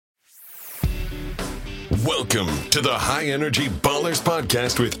Welcome to the High Energy Ballers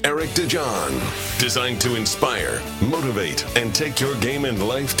Podcast with Eric DeJohn. Designed to inspire, motivate, and take your game and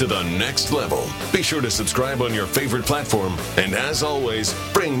life to the next level. Be sure to subscribe on your favorite platform. And as always,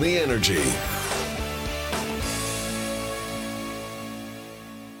 bring the energy.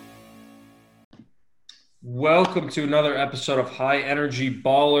 Welcome to another episode of High Energy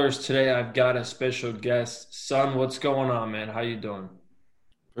Ballers. Today I've got a special guest. Son, what's going on, man? How you doing?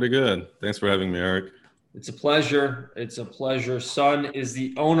 Pretty good. Thanks for having me, Eric. It's a pleasure. It's a pleasure. Son is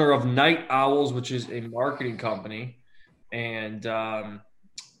the owner of Night Owls, which is a marketing company. And,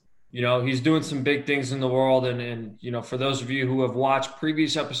 he's doing some big things in the world. And for those of you who have watched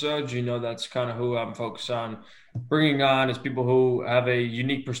previous episodes, that's kind of who I'm focused on bringing on is people who have a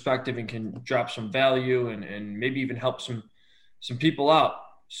unique perspective and can drop some value and maybe even help some people out.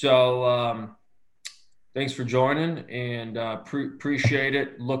 So thanks for joining and appreciate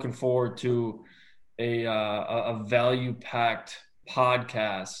it. Looking forward to a value-packed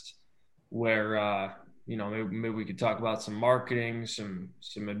podcast where maybe we could talk about some marketing, some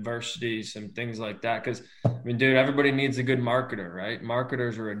adversity, some things like that. Because dude, everybody needs a good marketer, right?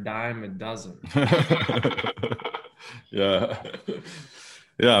 Marketers are a dime a dozen. Yeah,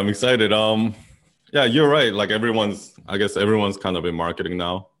 I'm excited. Yeah, you're right. Like everyone's kind of in marketing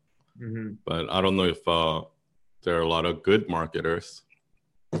now, but I don't know if there are a lot of good marketers.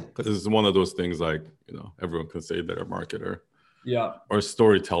 Because it's one of those things like, everyone can say they're a marketer. Yeah. Or a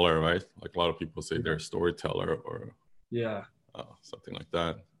storyteller, right? Like a lot of people say they're a storyteller or something like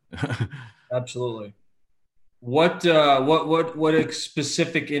that. Absolutely. What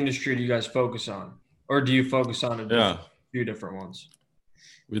specific industry do you guys focus on? Or do you focus on a few different ones?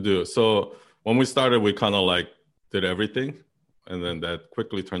 We do. So when we started, we kind of like did everything. And then that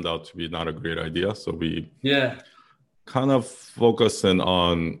quickly turned out to be not a great idea. So we kind of focusing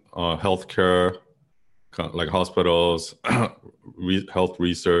on healthcare, like hospitals, health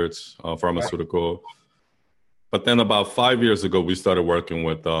research, pharmaceutical. But then about 5 years ago, we started working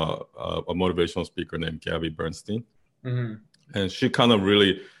with a motivational speaker named Gabby Bernstein. And she kind of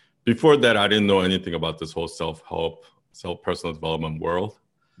really, before that, I didn't know anything about this whole self-help, personal development world.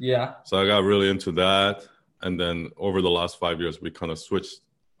 Yeah. So I got really into that. And then over the last 5 years, we kind of switched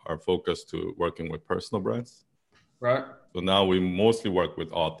our focus to working with personal brands. Right. So now we mostly work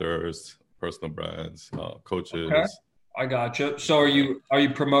with authors, personal brands, coaches. Okay. I gotcha. So are you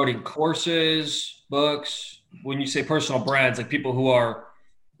promoting courses, books? When you say personal brands, like people who are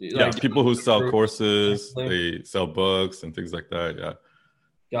people who sell courses, they sell books and things like that. Yeah.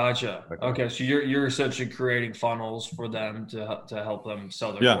 Gotcha. Okay, so you're essentially creating funnels for them to help them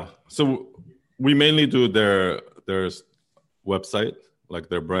sell their course. So we mainly do their website, like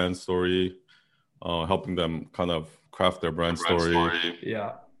their brand story, helping them kind of craft their brand story.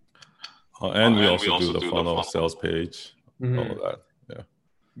 Yeah. And we also do the funnel sales page, all of that. Yeah.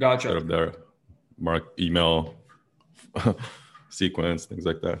 Gotcha. Set up their email sequence, things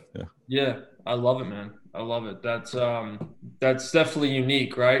like that. Yeah. Yeah. I love it, man. I love it. That's definitely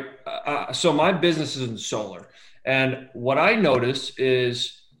unique, right? So my business is in solar. And what I notice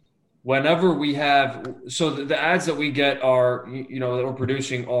is whenever we have, so the ads that we get are, that we're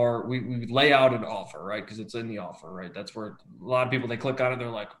producing are, we lay out an offer, right? Because it's in the offer, right? That's where a lot of people, they click on it, they're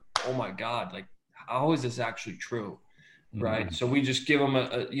like, oh my God, like, how is this actually true? Right. So we just give them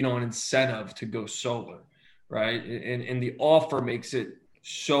an incentive to go solar. Right. And the offer makes it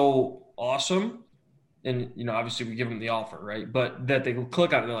so awesome. And, obviously we give them the offer, right? But that they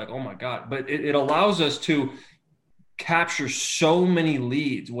click on it, they're like, oh my God. But it allows us to capture so many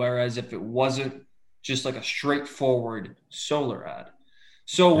leads. Whereas if it wasn't just like a straightforward solar ad.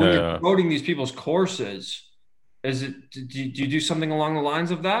 So when you're promoting these people's courses, do you do something along the lines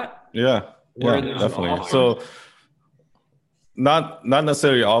of that? Yeah, definitely. So not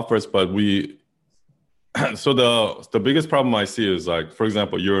necessarily offers, but so the biggest problem I see is like, for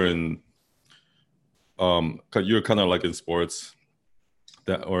example, you're kind of like in sports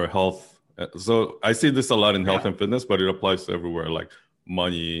or health. So I see this a lot in health and fitness, but it applies to everywhere, like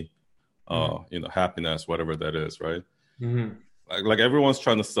money, happiness, whatever that is, right? Like everyone's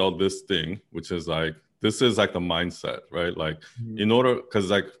trying to sell this thing, which is like, this is like the mindset, right? Like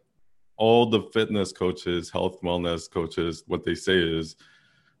because like all the fitness coaches, health wellness coaches, what they say is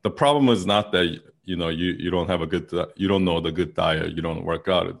the problem is not that, you don't have you don't know the good diet, you don't work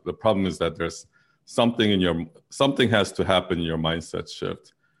out. The problem is that there's something has to happen in your mindset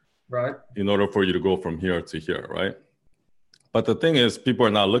shift. Right. In order for you to go from here to here, right? But the thing is, people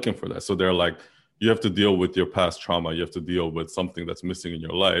are not looking for that. So they're like, you have to deal with your past trauma. You have to deal with something that's missing in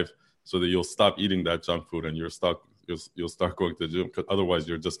your life so that you'll stop eating that junk food and you'll start going to the gym. Because otherwise,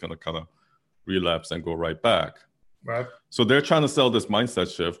 you're just going to kind of relapse and go right back. Right. So they're trying to sell this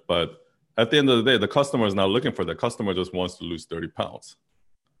mindset shift, but at the end of the day, the customer is not looking for that. Customer just wants to lose 30 pounds.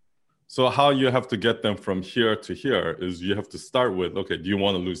 So how you have to get them from here to here is you have to start with, okay, do you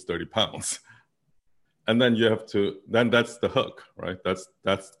want to lose 30 pounds? And then you have to, then that's the hook, right?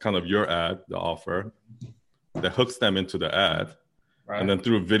 That's kind of your ad, the offer that hooks them into the ad. Right. And then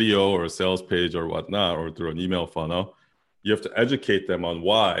through video or a sales page or whatnot, or through an email funnel, you have to educate them on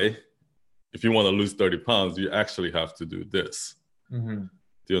why, if you want to lose 30 pounds, you actually have to do this. Mm-hmm.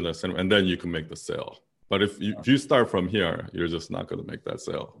 Do you understand? And then you can make the sale. But if you start from here, you're just not going to make that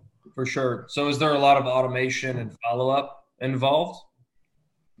sale. For sure. So is there a lot of automation and follow-up involved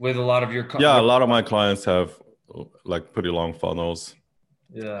with a lot of your Yeah, a lot of my clients have like pretty long funnels.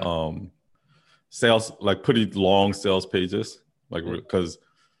 Yeah. Sales, like pretty long sales pages. Like, because,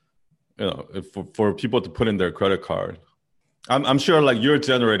 you know, for people to put in their credit card, I'm sure like you're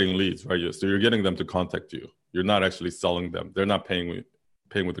generating leads, right? So you're getting them to contact you. You're not actually selling them. They're not paying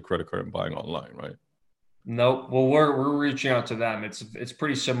with the credit card and buying online, right? No, well, we're reaching out to them. It's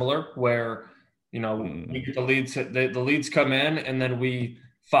pretty similar where, you know, we get the leads, the leads come in and then we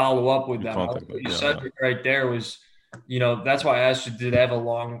follow up with them. What you said right there was, you know, that's why I asked you, did they have a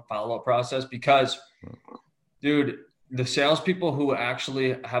long follow-up process? Because, dude, the salespeople who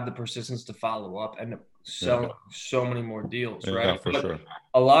actually have the persistence to follow up and sell so many more deals, right? Yeah, for sure.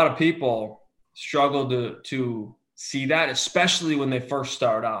 A lot of people struggle to see that, especially when they first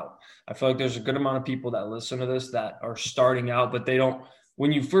start out. I feel like there's a good amount of people that listen to this that are starting out, but they don't,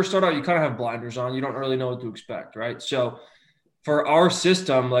 when you first start out, you kind of have blinders on. You don't really know what to expect, right? So for our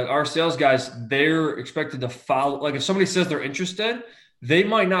system, like our sales guys, they're expected to follow. Like if somebody says they're interested, they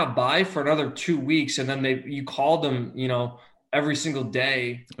might not buy for another 2 weeks. And then you call them, you know, every single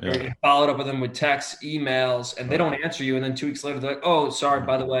day, or followed up with them with texts, emails, and they don't answer you. And then 2 weeks later, they're like, oh, sorry,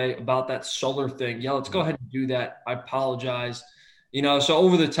 by the way, about that solar thing. Yeah, let's go ahead and do that. I apologize. You know, so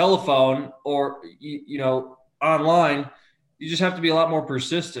over the telephone or, you know, online, you just have to be a lot more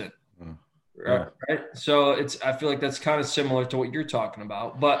persistent. Right? So I feel like that's kind of similar to what you're talking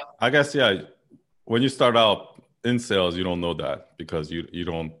about. But I guess, yeah, when you start out in sales, you don't know that because you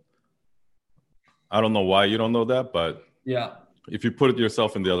don't, I don't know why you don't know that, but yeah, if you put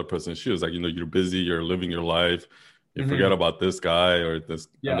yourself in the other person's shoes, like, you know, you're busy, you're living your life, you forget about this guy or this,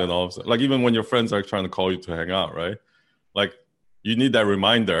 and then all of a sudden, like even when your friends are trying to call you to hang out, right? Like you need that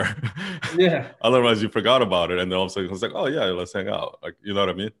reminder. Yeah. Otherwise you forgot about it. And then all of a sudden it's like, oh yeah, let's hang out. Like, you know what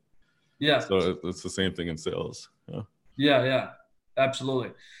I mean? Yeah. So it's the same thing in sales. Yeah,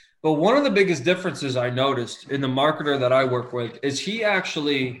 absolutely. But one of the biggest differences I noticed in the marketer that I work with is he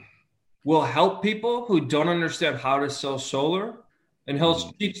actually will help people who don't understand how to sell solar, and he'll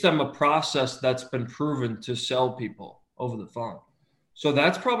teach them a process that's been proven to sell people over the phone. So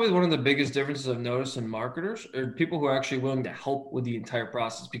that's probably one of the biggest differences I've noticed in marketers, or people who are actually willing to help with the entire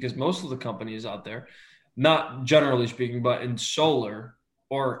process, because most of the companies out there, not generally speaking, but in solar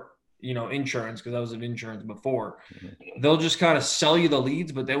or, you know, insurance, because I was in insurance before, they'll just kind of sell you the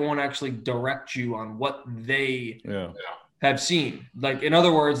leads, but they won't actually direct you on what they have seen. Like, in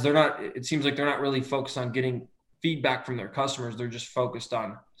other words, it seems like they're not really focused on getting feedback from their customers. They're just focused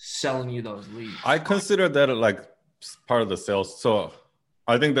on selling you those leads. I consider that like part of the sales. So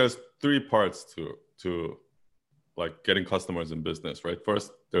I think there's 3 parts to like getting customers in business, right?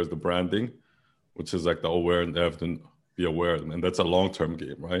 First, there's the branding, which is like the awareness. They have to be aware, and that's a long-term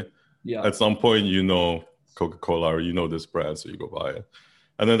game, right? Yeah. At some point, you know Coca-Cola or you know this brand, so you go buy it.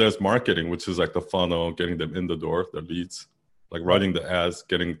 And then there's marketing, which is like the funnel, getting them in the door, the leads, like running the ads,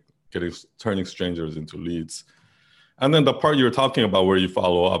 turning strangers into leads. And then the part you were talking about where you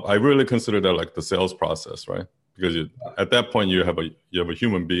follow up, I really consider that like the sales process, right? Because at that point you have a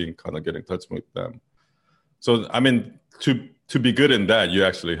human being kind of get in touch with them. So I mean, to be good in that, you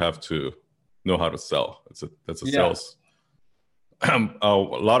actually have to know how to sell. That's a sales. A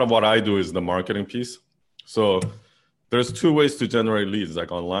lot of what I do is the marketing piece. So there's 2 ways to generate leads,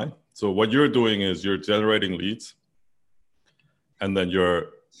 like online. So what you're doing is you're generating leads, and then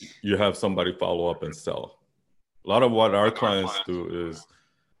you have somebody follow up and sell. A lot of what our clients do is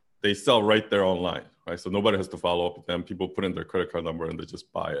they sell right there online, right? So nobody has to follow up with them. People put in their credit card number and they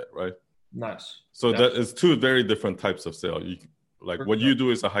just buy it, right? Nice. So that is 2 very different types of sale. What you do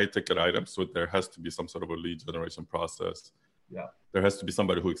is a high ticket item, so there has to be some sort of a lead generation process. Yeah. There has to be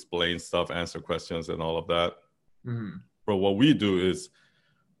somebody who explains stuff, answer questions, and all of that. Mm-hmm. But what we do is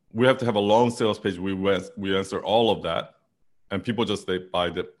we have to have a long sales page. We answer all of that, and people just they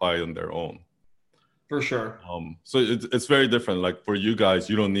buy on their own. For sure. So it's very different. Like for you guys,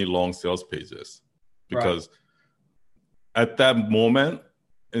 you don't need long sales pages because at that moment,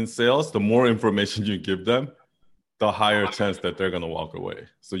 in sales, the more information you give them, the higher chance that they're going to walk away.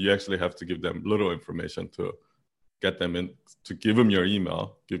 So you actually have to give them little information to get them in, to give them your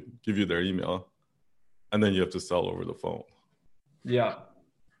email, give you their email, and then you have to sell over the phone. Yeah.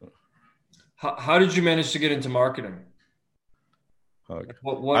 How did you manage to get into marketing? Okay.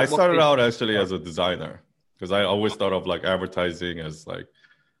 I started out actually as a designer, because I always thought of like advertising as like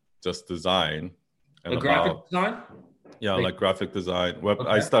just design. And graphic design? Yeah, like graphic design. Okay.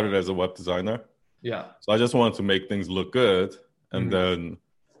 I started as a web designer. Yeah. So I just wanted to make things look good. And then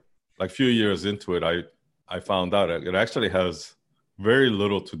like a few years into it, I found out it actually has very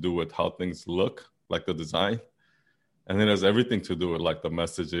little to do with how things look, like the design. And it has everything to do with like the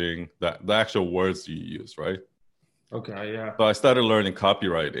messaging, the actual words you use, right? Okay, yeah. So I started learning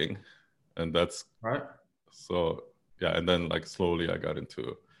copywriting, and that's right. So yeah, and then like slowly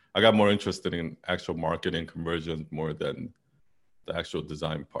I got more interested in actual marketing conversions more than the actual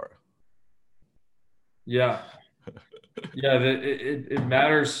design part. Yeah. Yeah, it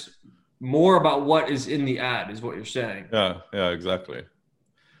matters more about what is in the ad is what you're saying. Yeah, exactly.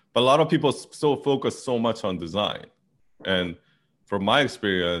 But a lot of people still focus so much on design. And from my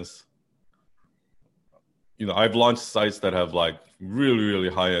experience, I've launched sites that have like really, really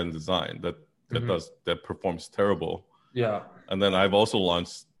high-end design that performs terrible. Yeah. And then I've also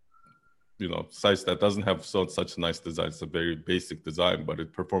launched, sites that doesn't have such nice design. It's a very basic design, but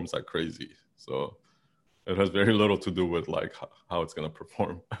it performs like crazy. So it has very little to do with like how it's going to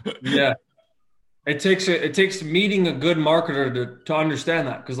perform. Yeah. It takes meeting a good marketer to understand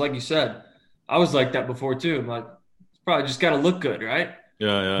that. Because like you said, I was like that before too. I'm like, it's probably just got to look good, right?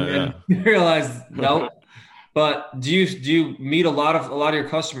 Yeah. You realize, no. But do you meet a lot of your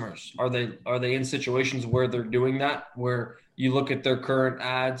customers? Are they in situations where they're doing that, where you look at their current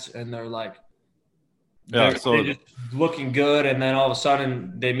ads and they're like, they're just looking good, and then all of a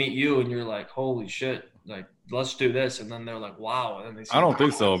sudden they meet you and you're like, holy shit, like let's do this, and then they're like, wow, and then they see I don't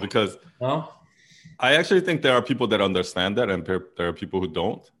think so, because I actually think there are people that understand that, and there are people who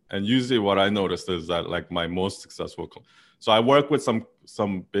don't. And usually what I noticed is that like my most successful, so I work with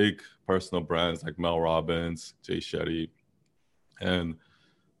some big personal brands like Mel Robbins, Jay Shetty, and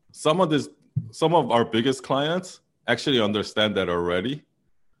some of our biggest clients actually understand that already.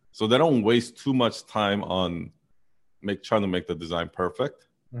 So they don't waste too much time on trying to make the design perfect.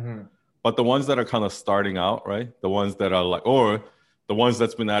 Mm-hmm. But the ones that are kind of starting out, right? The ones that are like, or the ones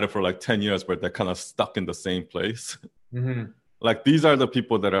that's been at it for like 10 years, but they're kind of stuck in the same place. Mm-hmm. Like these are the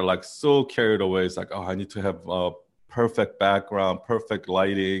people that are like so carried away. It's like, oh, I need to have a perfect background, perfect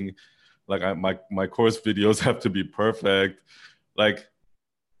lighting. Like my course videos have to be perfect. Like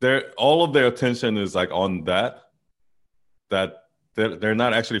all of their attention is like on that they're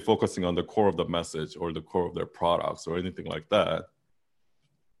not actually focusing on the core of the message or the core of their products or anything like that.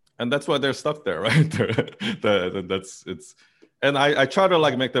 And that's why they're stuck there, right? And I try to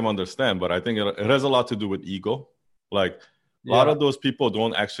like make them understand, but I think it has a lot to do with ego. Like a lot of those people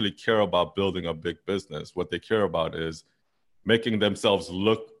don't actually care about building a big business. What they care about is making themselves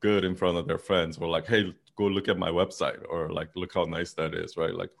look good in front of their friends, or like, hey, go look at my website, or like, look how nice that is,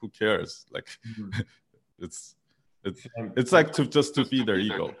 right? Like, who cares? Like, it's like to feed their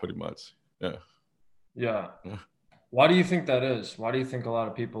ego, pretty much. Yeah. Why do you think that is? Why do you think a lot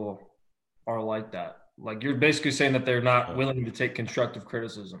of people are like that? Like, you're basically saying that they're not willing to take constructive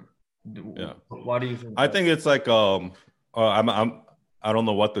criticism. Yeah. Why do you think I think it's like I don't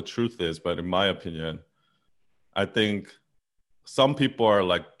know what the truth is, but in my opinion, I think some people are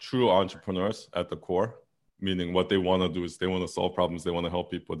like true entrepreneurs at the core, meaning what they want to do is they want to solve problems, they want to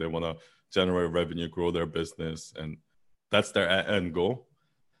help people, they want to generate revenue, grow their business, and that's their end goal.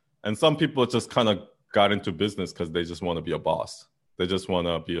 And some people just kind of got into business because they just want to be a boss. They just want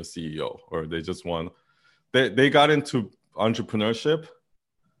to be a CEO, or they got into entrepreneurship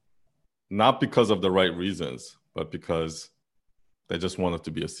not because of the right reasons, but because they just wanted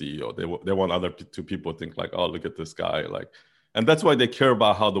to be a CEO. They want other people to think like, oh, look at this guy. Like, and that's why they care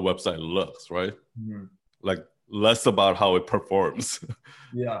about how the website looks, right? Mm-hmm. Like less about how it performs.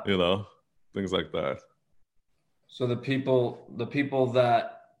 Yeah. Things like that. So the people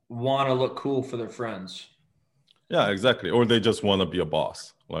that want to look cool for their friends. Yeah, exactly. Or they just want to be a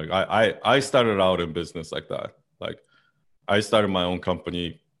boss. Like I started out in business like that. Like I started my own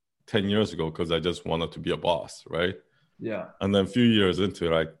company 10 years ago because I just wanted to be a boss, right? Yeah. And then a few years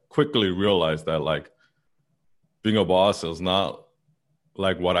into it, I quickly realized that like being a boss is not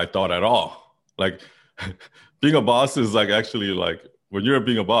like what I thought at all. Like being a boss is like actually like when you're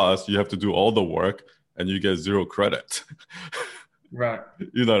being a boss, you have to do all the work and you get zero credit. Right.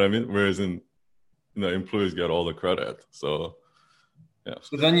 You know what I mean? Whereas employees get all the credit. So Yeah.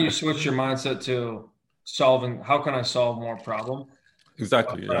 So then you switch your mindset to solving. How can I solve more problem?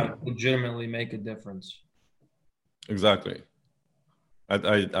 Exactly. How can Yeah. I legitimately make a difference? Exactly.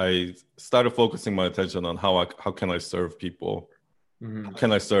 I started focusing my attention on how can I serve people? How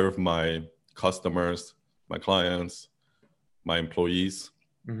can I serve my customers, my clients, my employees,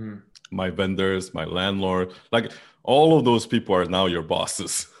 my vendors, my landlord? Like all of those people are now your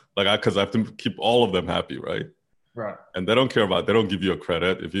bosses. Like because I have to keep all of them happy, right? Right. And they don't care about. They don't give you a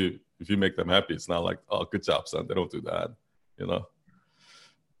credit if you make them happy. It's not like, oh, good job, son. They don't do that, you know.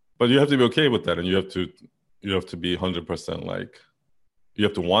 But you have to be okay with that, and you have to be 100% like. You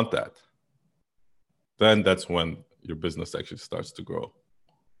have to want that. Then that's when your business actually starts to grow.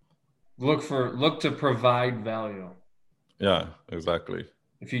 Look to provide value. Yeah, exactly.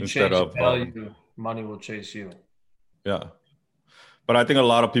 If you chase value, money will chase you. Yeah. But I think a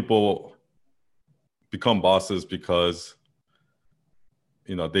lot of people become bosses because,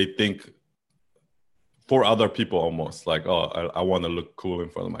 they think for other people almost like, oh, I want to look cool in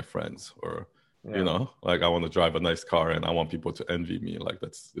front of my friends, or, like I want to drive a nice car and I want people to envy me. Like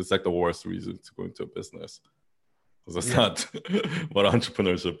it's like the worst reason to go into a business. Because that's not what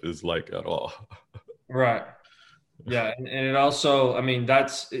entrepreneurship is like at all. Right. Yeah. And it also, I mean,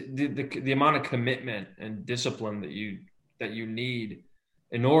 that's the amount of commitment and discipline that you need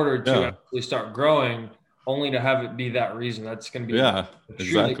in order to actually start growing, only to have it be that reason. That's going to be a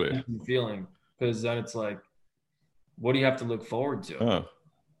exactly feeling, because then it's like, what do you have to look forward to? Yeah.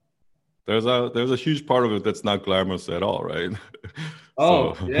 There's a huge part of it that's not glamorous at all, right?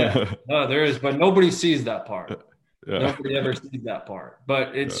 Oh, yeah. No, there is, but nobody sees that part. Yeah. Nobody ever sees that part.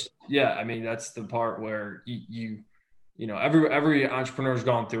 But it's I mean, that's the part where every entrepreneur's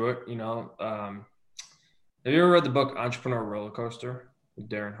gone through it, Have you ever read the book Entrepreneur Roller Coaster with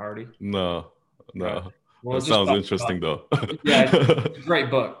Darren Hardy? No. Right. Well, that sounds interesting though. Yeah, it's a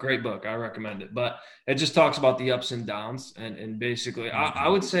great book. I recommend it. But it just talks about the ups and downs. And basically, I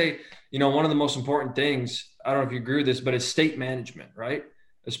would say, one of the most important things, I don't know if you agree with this, but it's state management, right?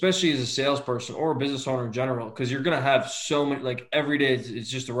 Especially as a salesperson or a business owner in general, because you're going to have so many, like every day it's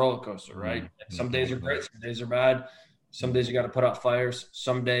just a roller coaster, right? Some days are great, some days are bad. Some days you got to put out fires.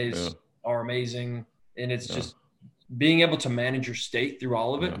 Some days are amazing. And it's just being able to manage your state through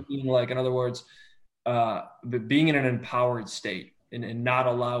all of it. Meaning, like, in other words, being in an empowered state and not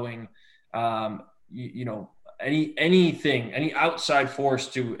allowing, any outside force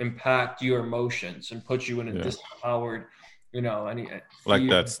to impact your emotions and put you in a disempowered, like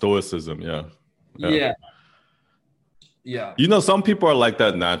that stoicism. Yeah. Some people are like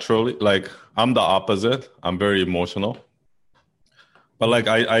that naturally. Like I'm the opposite. I'm very emotional. But like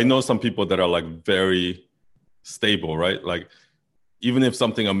I know some people that are like very stable, right? Like even if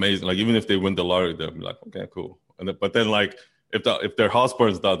something amazing, like even if they win the lottery, they'll be like, okay, cool. But then like if their house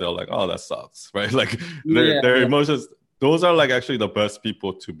burns down, they're like, oh, that sucks, right? Like their emotions. Those are like actually the best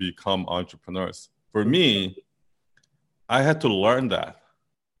people to become entrepreneurs. For me, I had to learn that.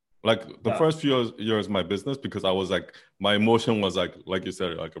 Like the first few years of my business, because I was like, my emotion was like you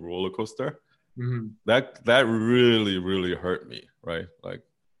said, like a roller coaster. That really, really hurt me, right? Like,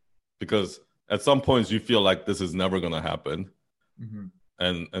 because at some points you feel like this is never gonna happen,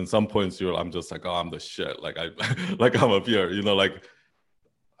 and some points I'm just like, oh, I'm the shit. Like I'm up here, like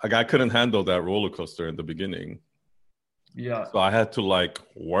I couldn't handle that roller coaster in the beginning. Yeah. So I had to like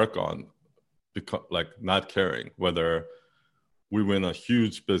work on, like not caring whether we win a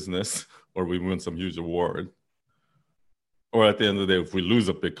huge business or we win some huge award, or at the end of the day, if we lose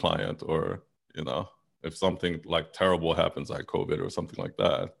a big client, or if something like terrible happens like COVID or something like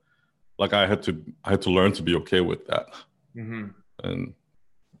that, like I had to learn to be okay with that. And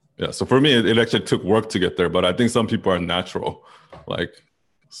so for me, it actually took work to get there, but I think some people are natural, like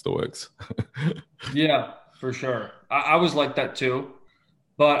stoics. Yeah, for sure. I was like that too,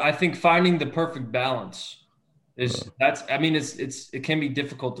 but I think finding the perfect balance it can be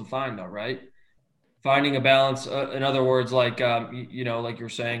difficult to find though, right? Finding a balance, in other words, like, like you're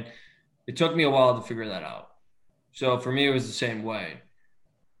saying, it took me a while to figure that out. So for me, it was the same way.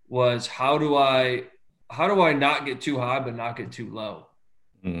 Was how do I not get too high but not get too low?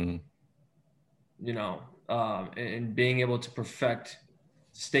 And being able to perfect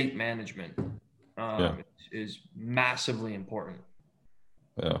state management is massively important.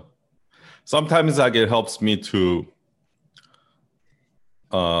 Yeah. Sometimes like it helps me to,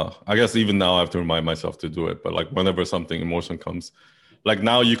 I guess even now I have to remind myself to do it, but like whenever something emotion comes, like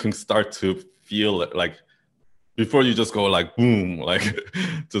now you can start to feel it, like before you just go like boom, like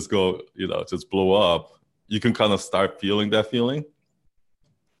just go, just blow up, you can kind of start feeling that feeling.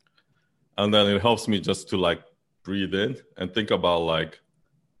 And then it helps me just to like breathe in and think about like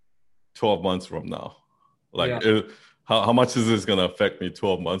 12 months from now. Like how much is this going to affect me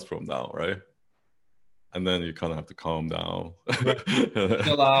 12 months from now, right? And then you kind of have to calm down.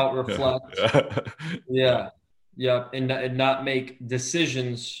 Chill out, reflect. Yeah. And not make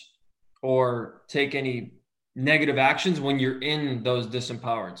decisions or take any negative actions when you're in those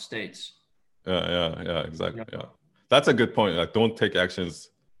disempowered states. Yeah, exactly. Yeah. That's a good point. Like, don't take actions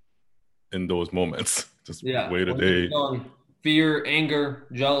in those moments. Just wait a day. Fear, anger,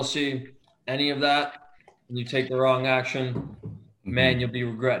 jealousy, any of that, and you take the wrong action, man, you'll be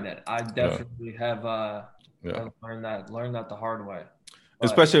regretting it. I definitely have learned that the hard way. But,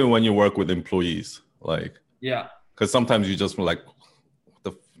 especially when you work with employees, like because sometimes you just like,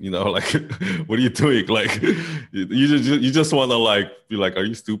 like, what are you doing? Like, you just want to like be like, are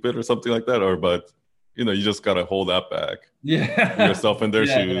you stupid or something like that? Or but you just gotta hold that back. Put yourself in their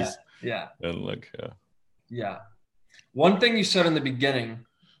shoes. And like One thing you said in the beginning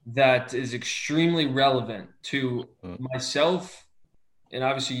that is extremely relevant to myself, and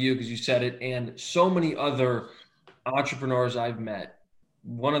obviously you, because you said it, and so many other entrepreneurs I've met.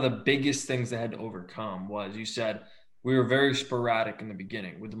 One of the biggest things they had to overcome was, you said, we were very sporadic in the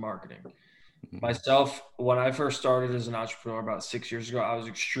beginning with the marketing. Myself, when I first started as an entrepreneur about 6 years ago, I was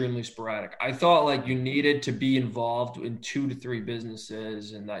extremely sporadic. I thought like you needed to be involved in 2 to 3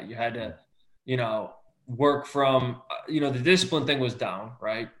 businesses, and that you had to, work from, the discipline thing was down,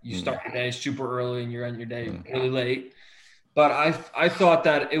 right? You start your day super early and you're end your day really late. But I thought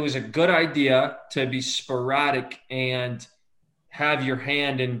that it was a good idea to be sporadic and have your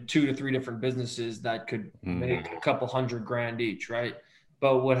hand in 2 to 3 different businesses that could make a couple $100,000 each, right?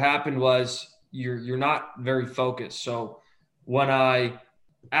 But what happened was you're not very focused. So when I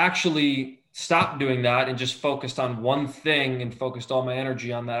actually stopped doing that and just focused on one thing and focused all my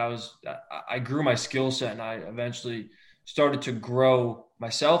energy on that, I grew my skill set, and I eventually started to grow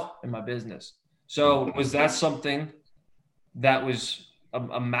myself and my business. So was that something that was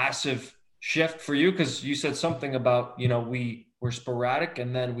a massive shift for you? Because you said something about, we were sporadic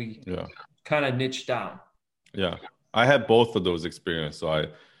and then we kind of niched down. Yeah, I had both of those experiences. So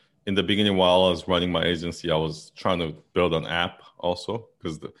in the beginning, while I was running my agency, I was trying to build an app also,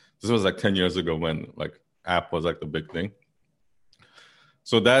 because this was like 10 years ago when like app was like the big thing.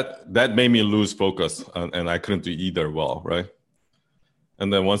 So that made me lose focus, and I couldn't do either well, right?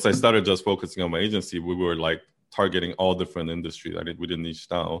 And then once I started just focusing on my agency, we were like targeting all different industries. We didn't niche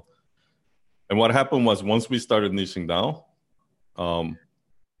down. And what happened was, once we started niching down,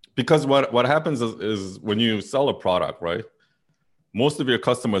 because what happens is when you sell a product, right? Most of your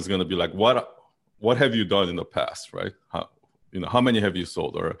customers are going to be like, what have you done in the past, right? How many have you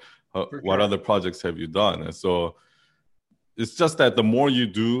sold, or what other projects have you done? And so it's just that the more you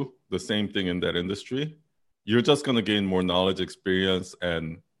do the same thing in that industry, you're just going to gain more knowledge, experience,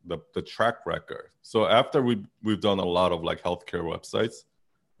 and the track record. So after we've done a lot of like healthcare websites,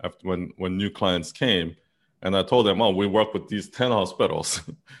 after when new clients came, and I told them, we work with these 10 hospitals.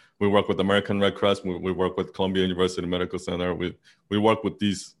 We work with American Red Cross. We work with Columbia University Medical Center. We work with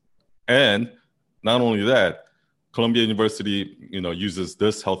these. And not only that, Columbia University, uses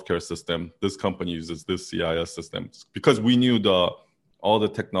this healthcare system. This company uses this CIS system, because we knew all the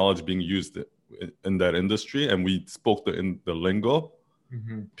technology being used in that industry, and we spoke the lingo.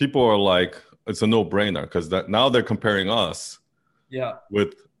 People are like, it's a no-brainer, because now they're comparing us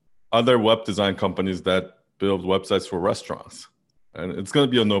with other web design companies that build websites for restaurants. And it's going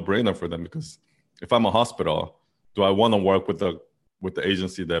to be a no-brainer for them, because if I'm a hospital, do I want to work with the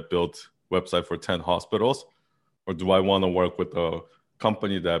agency that built website for 10 hospitals? Or do I want to work with a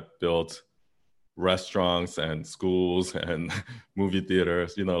company that built restaurants and schools and movie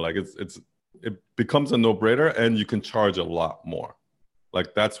theaters? It becomes a no-brainer, and you can charge a lot more.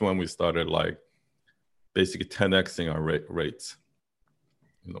 Like, that's when we started like basically 10xing our rates.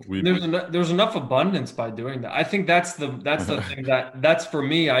 There's enough abundance by doing that. I think that's the thing that's for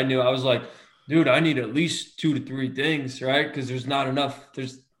me. I knew, I was like, dude, I need at least 2 to 3 things, right? Because there's not enough.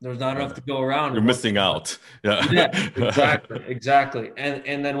 There's not enough to go around. You're missing out. Yeah, exactly.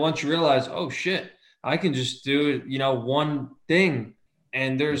 And then once you realize, oh shit, I can just do one thing,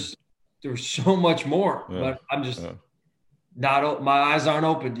 and there's so much more, but I'm just not. My eyes aren't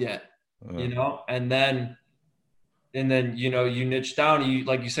opened yet, And then you niche down. You,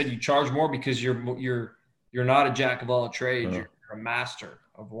 like you said, you charge more because you're not a jack of all trades. You're a master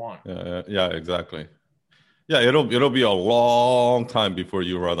of one. Yeah, exactly. Yeah, it'll be a long time before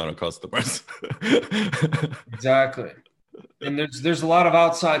you run out of customers. Exactly. And there's a lot of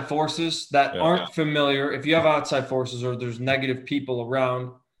outside forces that aren't familiar. If you have outside forces or there's negative people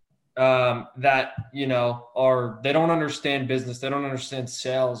around, that, you know, they don't understand business. They don't understand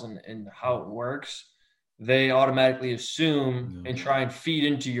sales and how it works. They automatically assume and try and feed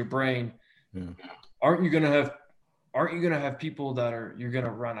into your brain. Yeah. Aren't you going to have people that you're going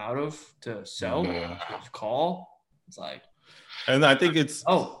to run out of to sell, to call? It's like, and I think it's,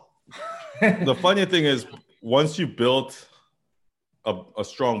 the funny thing is once you build a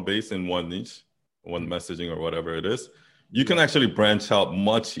strong base in one niche, one messaging or whatever it is, you can actually branch out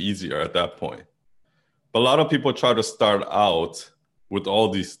much easier at that point. But a lot of people try to start out with all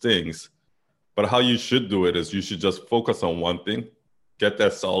these things, but how you should do it is you should just focus on one thing, get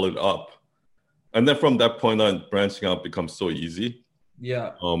that solid up. And then from that point on, branching out becomes so easy.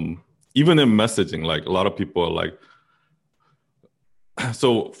 Yeah. Even in messaging, like a lot of people are like,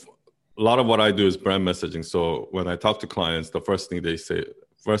 so a lot of what I do is brand messaging. So when I talk to clients, the first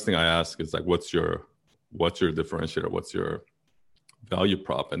thing I ask is like, what's your differentiator? What's your value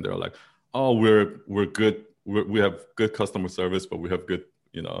prop? And they're like, oh, we're good. We have good customer service, but we have good,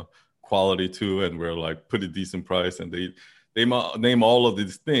 you know, quality too. And we're like pretty decent price. And they name all of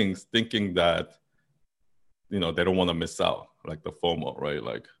these things thinking that, you know, they don't want to miss out, like the FOMO, right?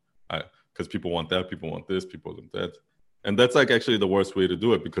 Like, because people want that, people want this, people want that. And that's like actually the worst way to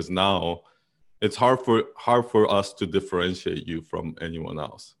do it, because now it's hard for us to differentiate you from anyone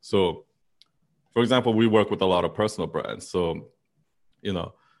else. So, for example, we work with a lot of personal brands. So, you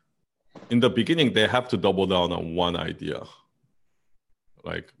know, in the beginning, they have to double down on one idea.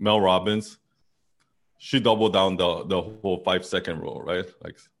 Like Mel Robbins, she doubled down the whole 5-second rule, right?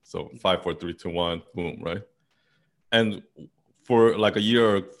 Like, so 5, 4, 3, 2, 1, boom, right? And for like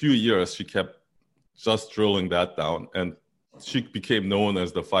a few years, she kept just drilling that down, and she became known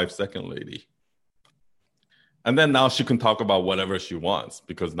as the 5-second lady. And then now she can talk about whatever she wants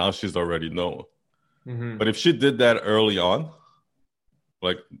because now she's already known. Mm-hmm. But if she did that early on,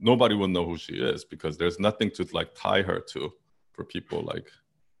 like nobody would know who she is because there's nothing to like tie her to for people like,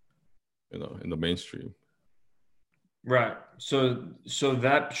 you know, in the mainstream. Right. So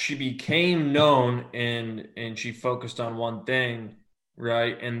that she became known and she focused on one thing,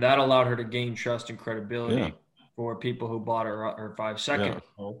 right? And that allowed her to gain trust and credibility for people who bought her 5-second.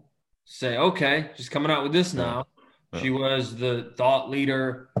 Yeah. Say, okay, she's coming out with this now. Yeah. She was the thought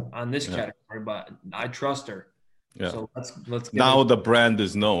leader on this category, but I trust her. Yeah. So let's now the brand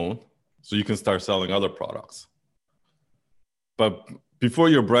is known, so you can start selling other products. But before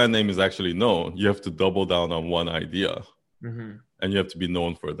your brand name is actually known, you have to double down on one idea, and you have to be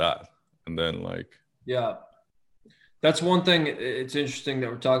known for that. And then that's one thing. It's interesting that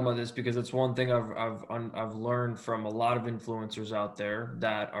we're talking about this because it's one thing I've learned from a lot of influencers out there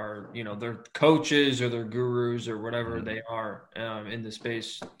that are, you know, they're coaches or they're gurus or whatever they are in the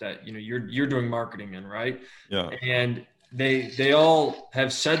space that, you know, you're doing marketing in, right? Yeah. And they all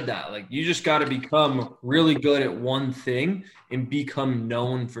have said that, like, you just got to become really good at one thing and become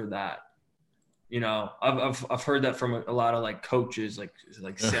known for that. You know, I've heard that from a lot of like coaches, like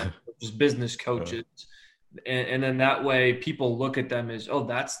sales coaches, business coaches. And then that way people look at them as, oh,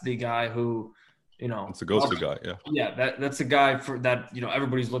 that's the guy who, you know, it's a go-to guy. Yeah. Yeah. That's the guy for that, you know,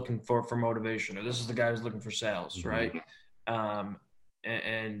 everybody's looking for motivation, or this is the guy who's looking for sales. Right. And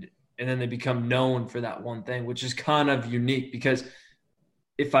then they become known for that one thing, which is kind of unique because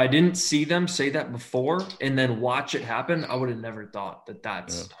if I didn't see them say that before and then watch it happen, I would have never thought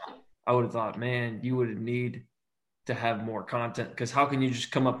I would have thought, man, you would need to have more content, because how can you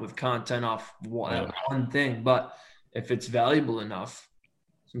just come up with content off one thing? But if it's valuable enough,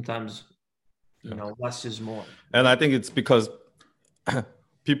 sometimes you know, less is more. And I think it's because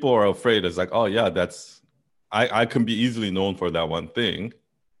people are afraid. It's like, oh yeah, I can be easily known for that one thing,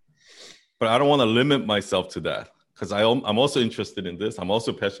 but I don't want to limit myself to that because I'm also interested in this. I'm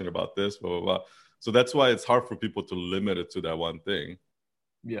also passionate about this, blah, blah, blah. So that's why it's hard for people to limit it to that one thing.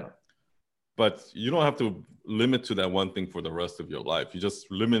 Yeah. But you don't have to limit to that one thing for the rest of your life. You just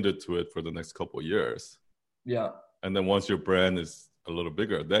limit it to it for the next couple of years. Yeah. And then once your brand is a little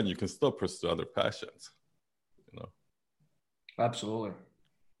bigger, then you can still pursue other passions. You know. Absolutely.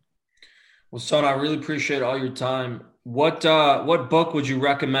 Well, Son, I really appreciate all your time. What book would you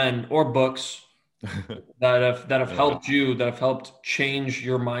recommend, or books that have helped you, that have helped change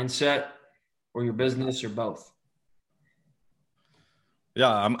your mindset or your business, or both? Yeah,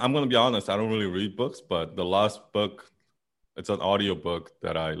 I'm going to be honest. I don't really read books, but the last book, it's an audio book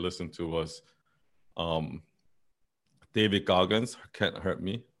that I listened to, was David Goggins, Can't Hurt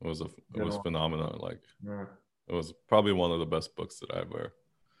Me. It was phenomenal. Like, it was probably one of the best books that I ever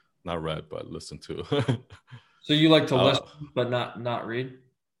not read, but listened to. So you like to listen, but not read?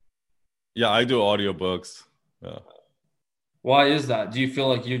 Yeah, I do audiobooks. Yeah. Why is that? Do you feel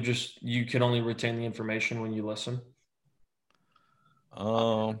like you can only retain the information when you listen?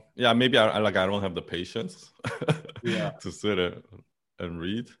 Yeah, maybe I don't have the patience Yeah. to sit and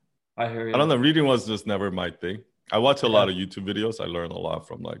read. I hear you. I don't know. Reading was just never my thing. I watch a lot of YouTube videos. I learn a lot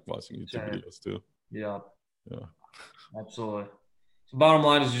from like watching YouTube videos too. Yeah. Yeah. Absolutely. So bottom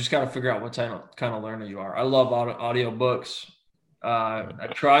line is you just got to figure out what kind of learner you are. I love audio books. I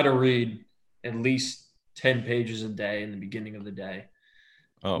try to read at least 10 pages a day in the beginning of the day,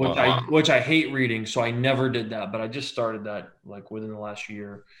 which I hate reading. So I never did that, but I just started that like within the last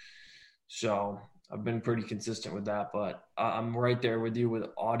year. So I've been pretty consistent with that, but I'm right there with you with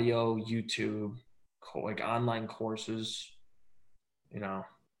audio, YouTube, like online courses,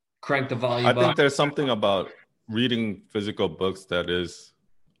 crank the volume up. I think there's something about reading physical books that is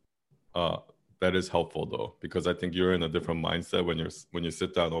helpful though, because I think you're in a different mindset when you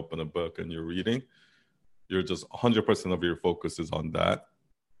sit down, open a book and you're reading, you're just 100% of your focus is on that.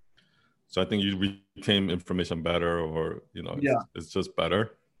 So I think you retain information better, or it's just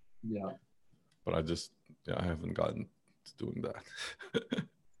better. Yeah. But I haven't gotten to doing that.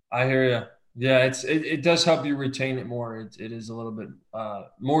 I hear you. Yeah, it does help you retain it more. It is a little bit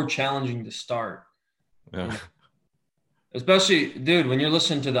more challenging to start. Yeah. Especially, dude, when you're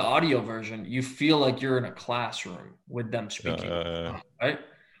listening to the audio version, you feel like you're in a classroom with them speaking, right?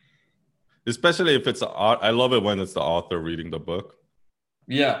 Especially if I love it when it's the author reading the book.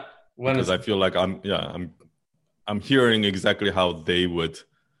 Yeah, because I feel like I'm hearing exactly how they would,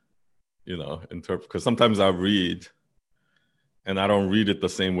 interpret. Because sometimes I read, and I don't read it the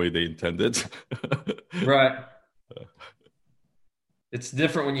same way they intended. Right. It's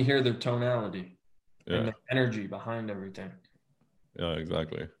different when you hear their tonality. Yeah. And the energy behind everything. Yeah,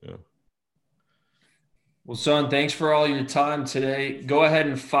 exactly. Yeah. Well, Sun, thanks for all your time today. Go ahead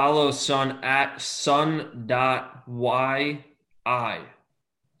and follow Sun at sun.yi.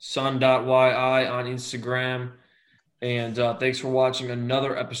 Sun.yi on Instagram. And thanks for watching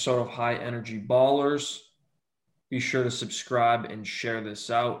another episode of High Energy Ballers. Be sure to subscribe and share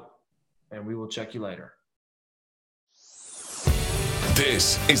this out. And we will check you later.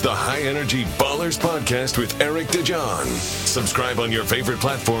 This is the High Energy Ballers Podcast with Eric DeJohn. Subscribe on your favorite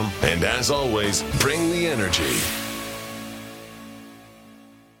platform, and as always, bring the energy.